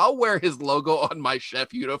me? I'll wear his logo on my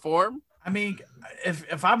chef uniform. I mean,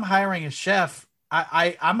 if I'm hiring a chef,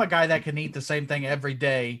 I'm a guy that can eat the same thing every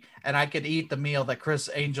day, and I can eat the meal that Criss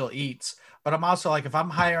Angel eats. But I'm also like, if I'm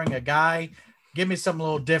hiring a guy, give me something a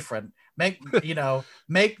little different.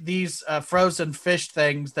 Make these frozen fish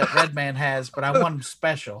things that Redman has, but I want them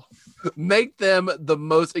special. Make them the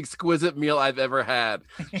most exquisite meal I've ever had,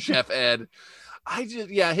 Chef Ed.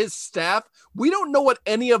 His staff, we don't know what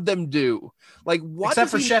any of them do. Like, what?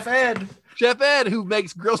 Except for Chef Ed. Chef Ed, who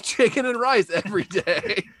makes grilled chicken and rice every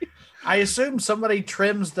day. I assume somebody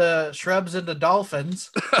trims the shrubs into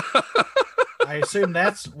dolphins. I assume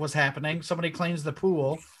that's what's happening. Somebody cleans the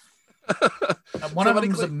pool. One of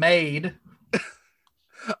them's a maid.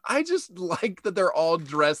 I just like that they're all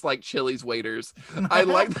dressed like Chili's waiters. I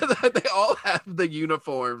like that they all have the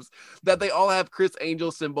uniforms, that they all have Criss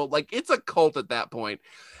Angel symbol. Like, it's a cult at that point.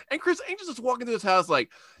 And Criss Angel's just walking through his house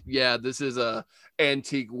like, yeah, this is a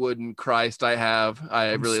antique wooden Christ I have.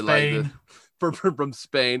 I really like this. From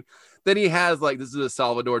Spain. Then he has like, this is a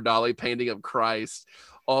Salvador Dali painting of Christ.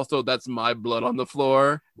 Also, that's my blood on the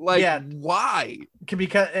floor. Like, why?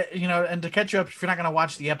 Because, and to catch you up, if you're not going to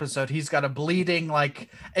watch the episode, he's got a bleeding, like,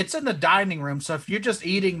 it's in the dining room. So if you're just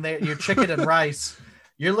eating your chicken and rice,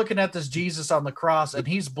 you're looking at this Jesus on the cross and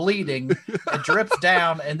he's bleeding. It drips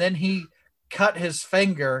down. And then he cut his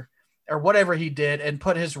finger or whatever he did and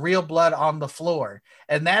put his real blood on the floor.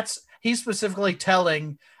 And he's specifically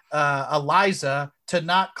telling Eliza to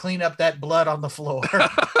not clean up that blood on the floor.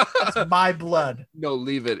 That's my blood. No,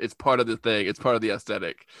 leave it. It's part of the thing. It's part of the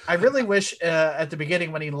aesthetic. I really wish at the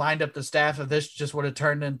beginning when he lined up the staff of this just would have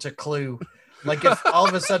turned into Clue. Like, if all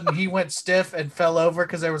of a sudden he went stiff and fell over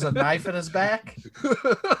because there was a knife in his back.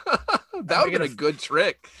 That would have been a good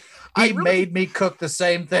trick. He made me cook the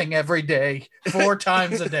same thing every day, 4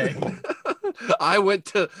 times a day. I went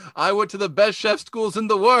to the best chef schools in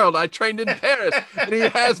the world. I trained in Paris, and he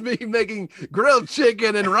has me making grilled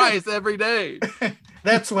chicken and rice every day.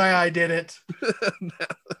 That's why I did it.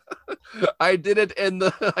 I did it in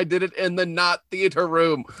the not theater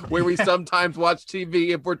room where we sometimes watch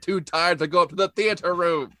TV if we're too tired to go up to the theater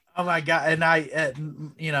room. Oh my God.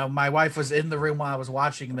 And my wife was in the room while I was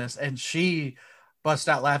watching this, and she bust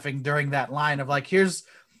out laughing during that line of like, here's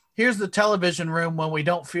the television room when we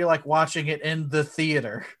don't feel like watching it in the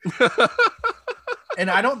theater. And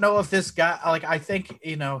I don't know if this guy, like, I think,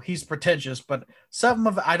 he's pretentious, but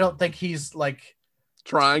I don't think he's like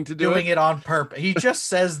trying to doing it on purpose. He just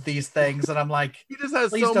says these things, and I'm like, he just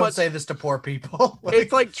has please so don't much. Say this to poor people.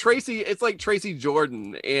 It's like Tracy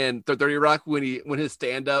Jordan in 30 Rock when his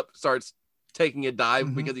stand-up starts taking a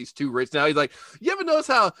dive because he's too rich now. He's like, you ever notice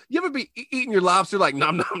how you ever be eating your lobster like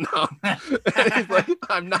nom nom nom? And he's like,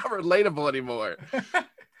 I'm not relatable anymore.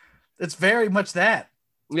 It's very much that.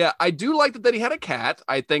 Yeah, I do like that he had a cat.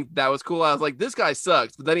 I think that was cool. I was like, this guy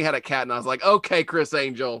sucks. But then he had a cat, and I was like, okay, Chris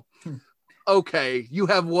Angel. Okay, you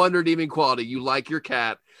have one redeeming quality. You like your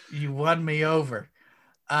cat. You won me over.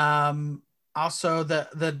 Also,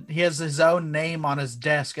 he has his own name on his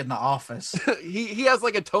desk in the office. he has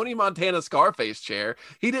like a Tony Montana Scarface chair.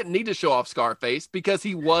 He didn't need to show off Scarface because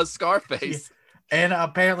he was Scarface. And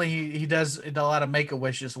apparently he does a lot of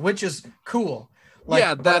Make-A-Wishes, which is cool. Like,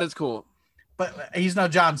 yeah, that is cool. But he's no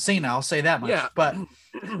John Cena, I'll say that much. Yeah. But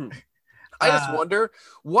I just wonder,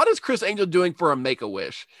 what is Chris Angel doing for a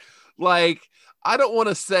Make-A-Wish? Like, I don't want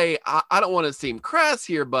to say, I don't want to seem crass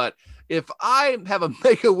here, but if I have a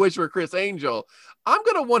Make-A-Wish for Chris Angel, I'm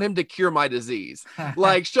going to want him to cure my disease.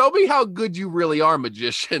 Like, show me how good you really are,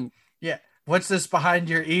 magician. Yeah. What's this behind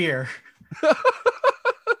your ear?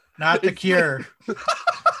 Not the cure.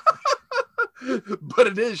 But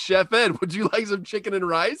it is, Chef Ed. Would you like some chicken and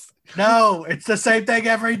rice? No, it's the same thing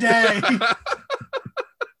every day.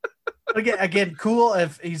 Again, cool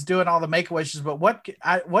if he's doing all the Make-A-Wishes, but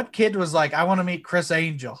what kid was like, I want to meet Chris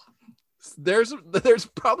Angel? There's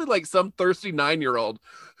probably like some thirsty 9-year-old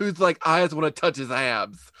who's like, I just want to touch his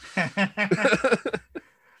abs.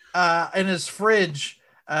 In his fridge,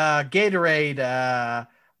 Gatorade,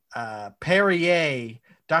 Perrier,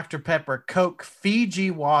 Dr. Pepper, Coke,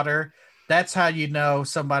 Fiji water. That's how you know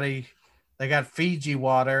somebody. They got Fiji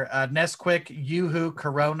water, Nesquik, Yoo-Hoo,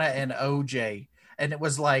 Corona, and OJ. And it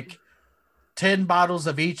was like 10 bottles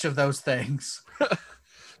of each of those things.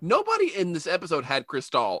 Nobody in this episode had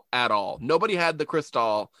Cristal at all. Nobody had the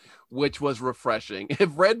Cristal, which was refreshing. If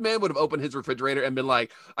Redman would have opened his refrigerator and been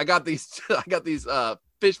like, I got these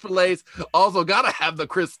fish fillets, also gotta have the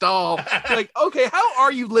Cristal. Like, okay, how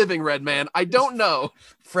are you living, Redman? I don't know.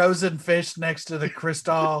 Frozen fish next to the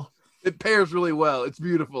Cristal. It pairs really well. It's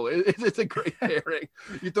beautiful. It's a great pairing.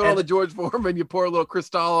 You throw on the George Foreman, you pour a little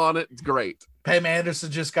Cristal on it. It's great. Pam Anderson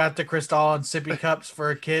just got the Cristal and sippy cups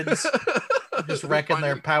for kids. Just wrecking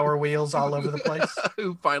their Power Wheels all over the place.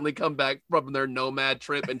 Who finally come back from their nomad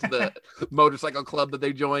trip into the motorcycle club that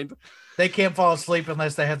they joined. They can't fall asleep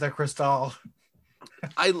unless they have their Cristal.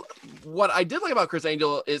 What I did like about Chris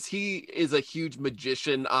Angel is he is a huge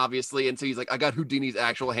magician, obviously, and so he's like, I got Houdini's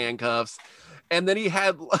actual handcuffs. And then he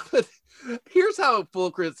had, here's how full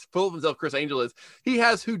of himself Chris Angel is. He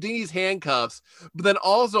has Houdini's handcuffs, but then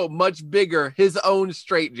also much bigger, his own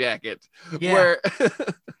straitjacket. Yeah. Where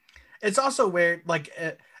it's also weird. Like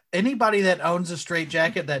anybody that owns a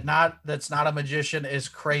straitjacket that's not a magician is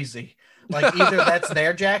crazy. Like either that's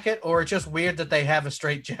their jacket or it's just weird that they have a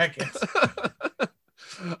straitjacket.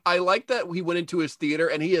 I like that he went into his theater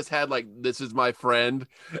and he has had like, this is my friend,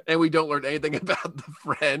 and we don't learn anything about the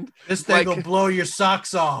friend. This thing will blow your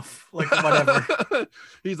socks off. Like whatever.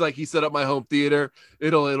 He's like, he set up my home theater.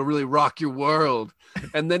 It'll really rock your world.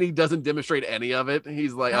 And then he doesn't demonstrate any of it.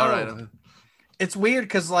 He's like, all right. It's weird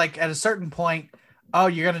because like at a certain point, oh,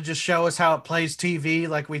 you're going to just show us how it plays TV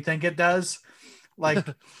like we think it does. Like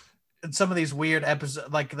in some of these weird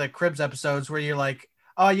episodes, like the Cribs episodes where you're like,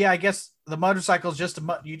 oh yeah, I guess the motorcycle's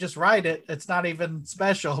you just ride it. It's not even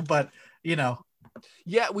special, but you know.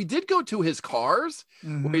 Yeah, we did go to his cars.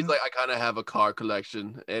 Mm-hmm. Where he's like, I kind of have a car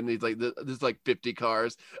collection, and he's like, there's like 50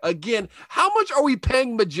 cars. Again, how much are we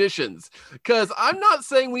paying magicians? Because I'm not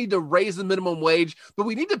saying we need to raise the minimum wage, but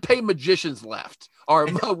we need to pay magicians left, or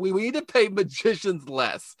we need to pay magicians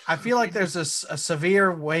less. I feel like there's a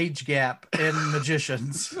severe wage gap in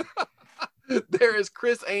magicians. There is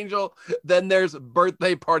Chris Angel, then there's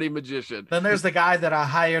birthday party magician. Then there's the guy that I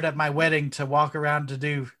hired at my wedding to walk around to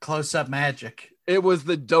do close-up magic. It was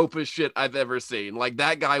the dopest shit I've ever seen. Like,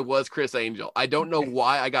 that guy was Chris Angel. I don't know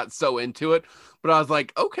why I got so into it, but I was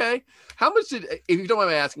like, okay, if you don't mind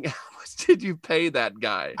me asking, how much did you pay that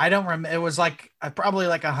guy? I don't remember. It was like probably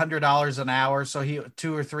like $100 an hour. So he $200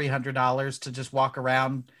 or $300 to just walk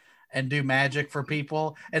around and do magic for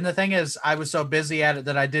people. And the thing is, I was so busy at it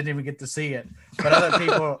that I didn't even get to see it. But other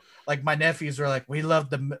people, like my nephews, were like, we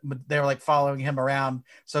loved they were like following him around.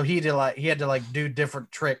 So he had to like do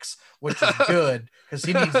different tricks, which is good because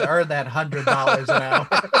he needs to earn that $100 an hour.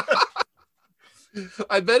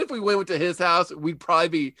 I bet if we went to his house, we'd probably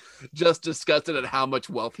be just disgusted at how much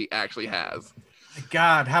wealth he actually has.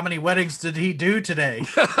 God, how many weddings did he do today?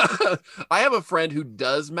 I have a friend who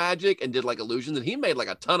does magic and did like illusions, and he made like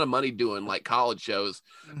a ton of money doing like college shows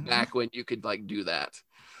back when you could like do that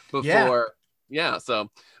before. Yeah.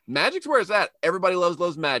 So magic's where it's at. Everybody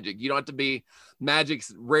loves magic. You don't have to be,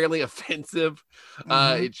 magic's rarely offensive.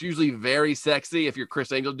 It's usually very sexy if you're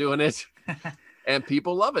Chris Angel doing it, and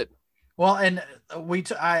people love it. Well, and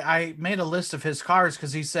I made a list of his cars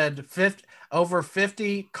because he said over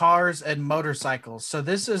 50 cars and motorcycles. So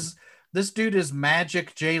this dude is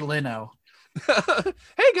Magic Jay Leno. Hey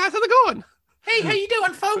guys, how's it going? Hey, how you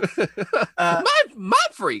doing, folks? My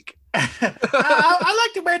freak. I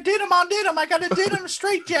like to wear denim on denim. I got a denim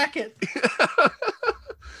straitjacket.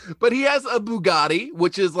 But he has a Bugatti,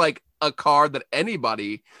 which is like a car that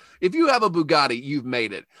anybody, if you have a Bugatti, you've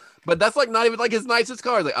made it. But that's like not even like his nicest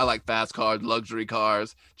car. Like, I like fast cars, luxury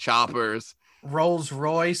cars, choppers. Rolls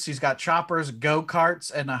Royce. He's got choppers,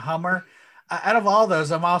 go-karts, and a Hummer. Out of all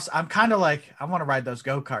those, I'm kind of like, I want to ride those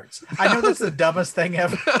go-karts. I know that's the dumbest thing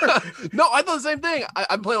ever. No, I thought the same thing.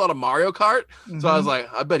 I play a lot of Mario Kart, so I was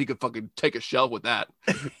like, I bet he could fucking take a shelf with that.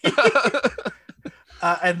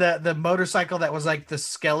 And the motorcycle that was like the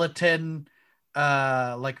skeleton,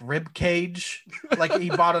 like rib cage, like he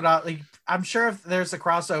bought it out. I'm sure if there's a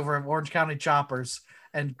crossover of Orange County Choppers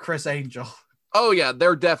and Chris Angel. Oh yeah,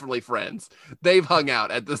 they're definitely friends. They've hung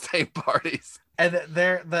out at the same parties. And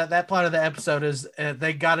that part of the episode is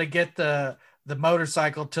they got to get the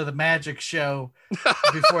motorcycle to the magic show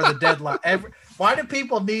before the deadline. Why do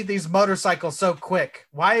people need these motorcycles so quick?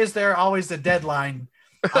 Why is there always a deadline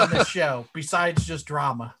on this show besides just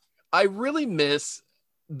drama? I really miss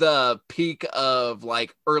the peak of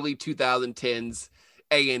like early 2010s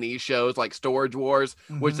A&E shows like Storage Wars,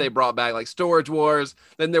 which they brought back, like Storage Wars.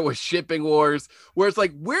 Then there was Shipping Wars, where it's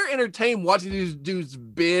like we're entertained watching these dudes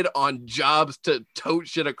bid on jobs to tote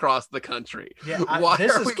shit across the country. Yeah,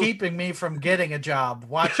 this is keeping me from getting a job,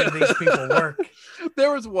 watching these people work.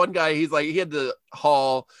 There was one guy, he had to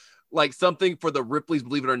haul like something for the Ripley's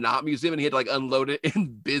Believe It or Not museum, and he had to like unload it in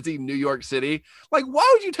busy New York City. Like, why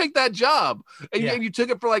would you take that job? And you took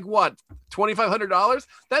it for like what, $2,500?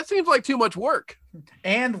 That seems like too much work.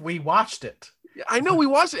 And we watched it. I know we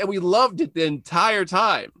watched it and we loved it the entire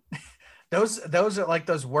time. Those are like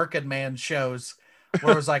those working man shows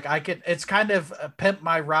where it was like it's kind of Pimp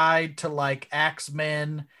My Ride to like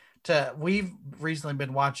Axemen to, we've recently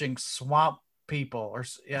been watching Swamp People, or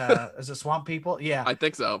is it Swamp People? Yeah, I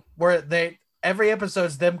think so. Where every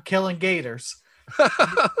episode's them killing gators.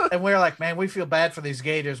 And we're like, man, we feel bad for these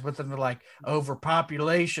gators, but then they're like,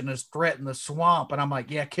 overpopulation has threatened the swamp, and I'm like,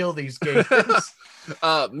 yeah, kill these gators.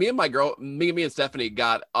 Me and Stephanie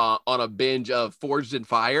got on a binge of Forged in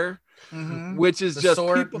Fire, which is just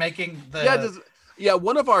sword making the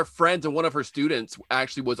one of our friends and one of her students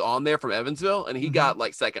actually was on there from Evansville, and he got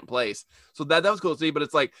like second place. So that was cool to see. But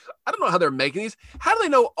it's like, I don't know how they're making these. How do they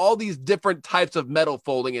know all these different types of metal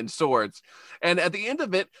folding in swords? And at the end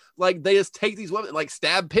of it, like they just take these weapons and like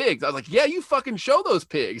stab pigs. I was like, yeah, you fucking show those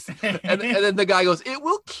pigs. and then the guy goes, it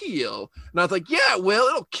will kill. And I was like, yeah, it will.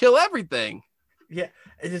 It'll kill everything. Yeah,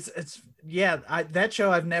 that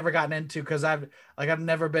show I've never gotten into because I've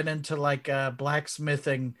never been into like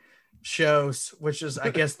blacksmithing shows, which is I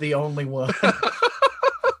guess the only one.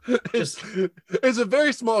 It's a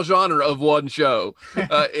very small genre of one show.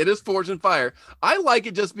 It is Forged in Fire. I like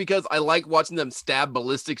it just because I like watching them stab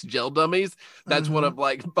ballistics gel dummies. That's one of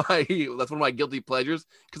my guilty pleasures,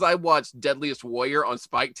 because I watched Deadliest Warrior on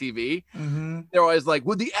Spike TV. They're always like,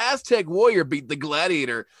 would the Aztec warrior beat the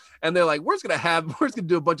gladiator? And they're like, we're just gonna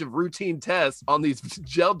do a bunch of routine tests on these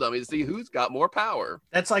gel dummies to see who's got more power.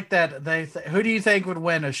 That's like that. Who do you think would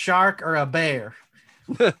win, a shark or a bear?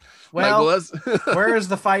 Well, where is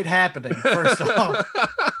the fight happening? First off,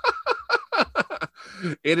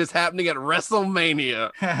 it is happening at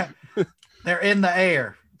WrestleMania. They're in the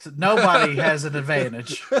air. Nobody has an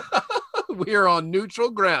advantage. We are on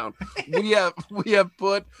neutral ground. We have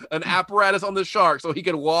put an apparatus on the shark so he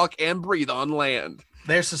can walk and breathe on land.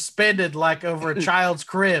 They're suspended like over a child's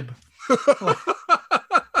crib.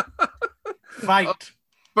 Fight.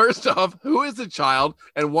 First off, who is the child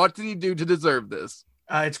and what did he do to deserve this?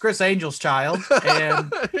 It's Chris Angel's child,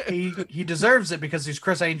 and he deserves it because he's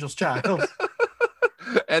Chris Angel's child.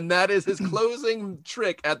 And that is his closing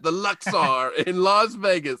trick at the Luxor in Las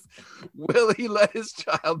Vegas. Will he let his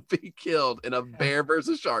child be killed in a bear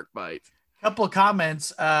versus shark fight? Couple of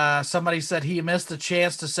comments. Somebody said he missed the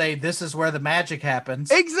chance to say this is where the magic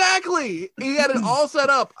happens. Exactly. He had it all set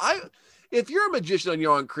up. If you're a magician and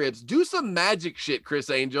you're on Cribs, do some magic shit, Chris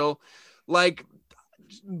Angel. Like,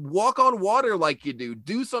 walk on water like you do.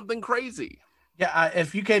 Do something crazy. Yeah,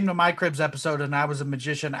 if you came to my Cribs episode and I was a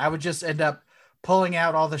magician, I would just end up pulling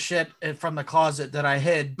out all the shit from the closet that I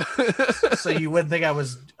hid, so you wouldn't think I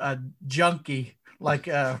was a junkie like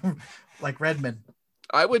Redmond.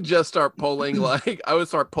 I would just start pulling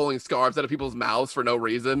scarves out of people's mouths for no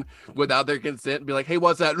reason without their consent and be like, hey,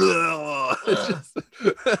 what's that?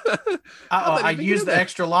 I used the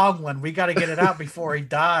extra long one. We got to get it out before he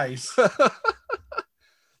dies.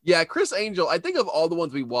 Yeah, Chris Angel, I think of all the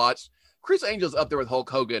ones we watched, Chris Angel's up there with Hulk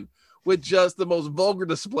Hogan with just the most vulgar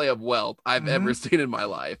display of wealth I've ever seen in my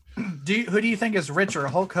life. Who do you think is richer,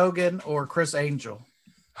 Hulk Hogan or Chris Angel?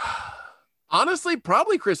 Honestly,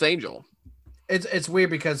 probably Chris Angel. It's weird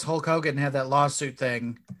because Hulk Hogan had that lawsuit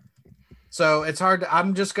thing. So it's hard.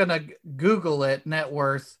 I'm just going to Google it, net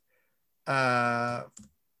worth. So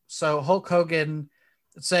Hulk Hogan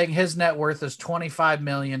saying his net worth is $25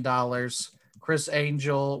 million. Chris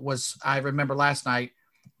Angel was, I remember last night,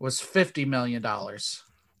 was $50 million.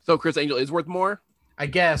 So Chris Angel is worth more? I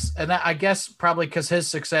guess. And I guess probably because his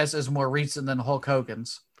success is more recent than Hulk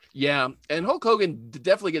Hogan's. Yeah. And Hulk Hogan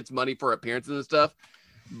definitely gets money for appearances and stuff.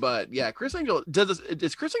 But yeah, Chris Angel,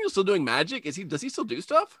 is Chris Angel still doing magic? Does he still do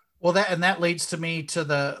stuff? Well, that leads to me to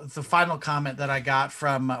the final comment that I got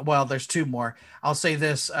from, well, there's two more. I'll say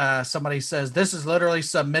this. Somebody says, this is literally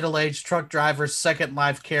some middle-aged truck driver's Second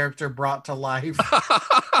Life character brought to life.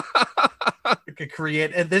 You could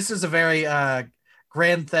create, and this is a very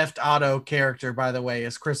Grand Theft Auto character, by the way,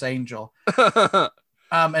 is Chris Angel.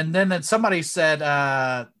 And then somebody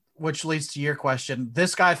said, which leads to your question,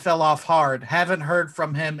 this guy fell off hard. Haven't heard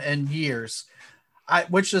from him in years.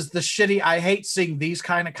 Which is the shitty. I hate seeing these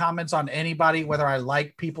kind of comments on anybody, whether I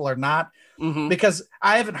like people or not, because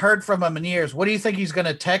I haven't heard from him in years. What do you think he's going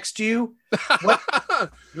to text you?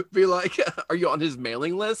 Be like, are you on his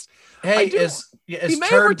mailing list? Hey, is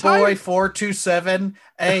Turd Boy 427?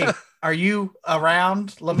 Hey, are you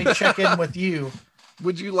around? Let me check in with you.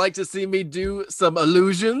 Would you like to see me do some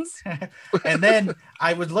illusions? And then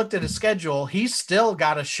I looked at his schedule. He's still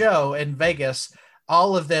got a show in Vegas.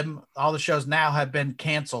 All the shows now have been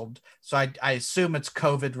canceled. So I assume it's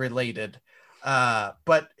COVID related.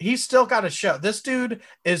 But he's still got a show. This dude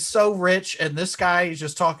is so rich, and this guy is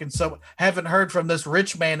just talking. So haven't heard from this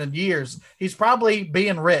rich man in years. He's probably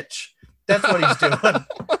being rich. That's what he's doing.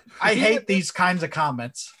 I hate these kinds of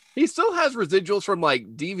comments. He still has residuals from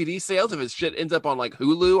like DVD sales if his shit ends up on like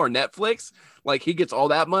Hulu or Netflix. Like he gets all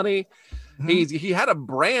that money. He had a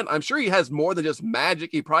brand. I'm sure he has more than just magic.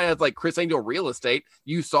 He probably has like Chris Angel real estate.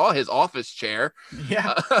 You saw his office chair.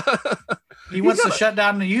 Yeah. He wants to shut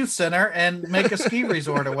down the youth center and make a ski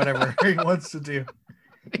resort or whatever he wants to do.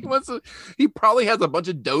 He probably has a bunch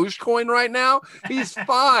of Dogecoin right now. He's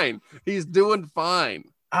fine. He's doing fine.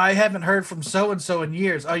 I haven't heard from so-and-so in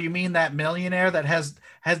years. Oh, you mean that millionaire that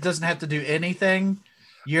doesn't have to do anything?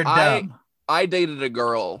 You're dumb. I dated a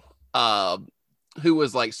girl who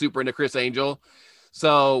was like super into Chris Angel.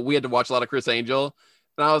 So we had to watch a lot of Chris Angel.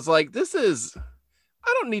 And I was like,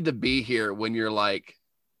 I don't need to be here when you're like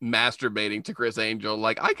masturbating to Chris Angel.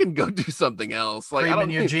 Like I can go do something else. Like I don't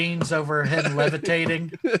your jeans over him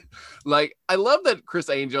levitating. Like I love that Chris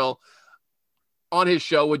Angel on his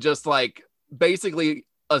show would just like basically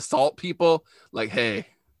assault people. Like, hey,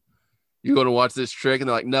 you going to watch this trick? And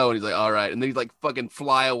they're like, no. And he's like, all right. And then he's like fucking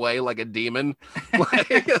fly away like a demon. Like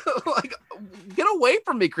get away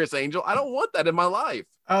from me, Chris Angel. I don't want that in my life.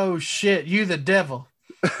 Oh shit, you the devil.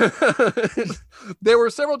 There were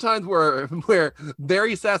several times where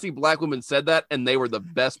very sassy black women said that, and they were the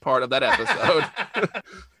best part of that episode.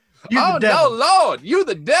 Oh no, Lord, you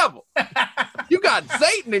the devil. You got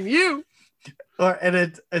Satan in you. And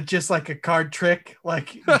it's just like a card trick.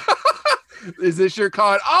 Like, is this your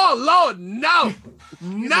card? Oh Lord, no,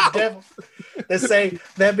 no. They say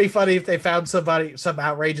that'd be funny if they found some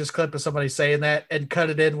outrageous clip of somebody saying that and cut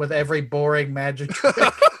it in with every boring magic trick.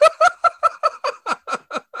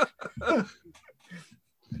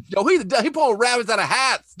 Yo, he pulling rabbits out of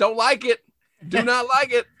hats. Don't like it. Do not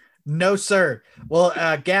like it. No, sir. Well,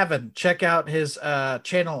 Gavin, check out his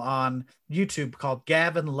channel on YouTube called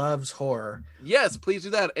Gavin Loves Horror. Yes, please do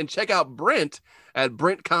that. And check out Brent at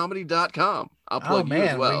brentcomedy.com. I'll plug you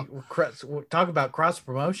as well. We're talking about cross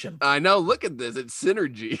promotion. I know. Look at this. It's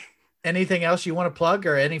synergy. Anything else you want to plug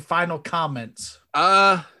or any final comments?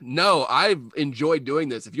 No, I've enjoyed doing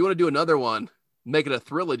this. If you want to do another one, make it a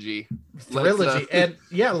trilogy. And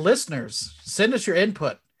yeah, listeners, send us your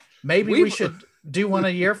input. Maybe we should do one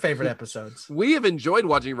of your favorite episodes. We have enjoyed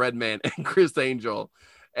watching Redman and Chris Angel,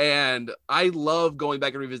 and I love going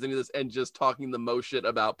back and revisiting this and just talking the most shit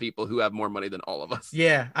about people who have more money than all of us.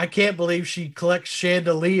 Yeah, I can't believe she collects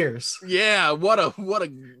chandeliers. Yeah, what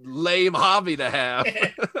a lame hobby to have.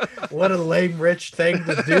 What a lame rich thing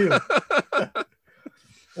to do.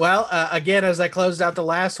 Well, again, as I closed out the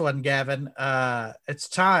last one, Gavin, it's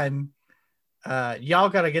time. Y'all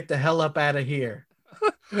got to get the hell up out of here.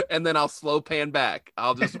 And then I'll slow pan back.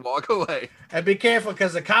 I'll just walk away. And be careful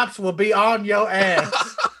because the cops will be on your ass.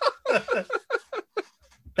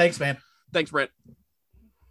 Thanks, man. Thanks, Brent.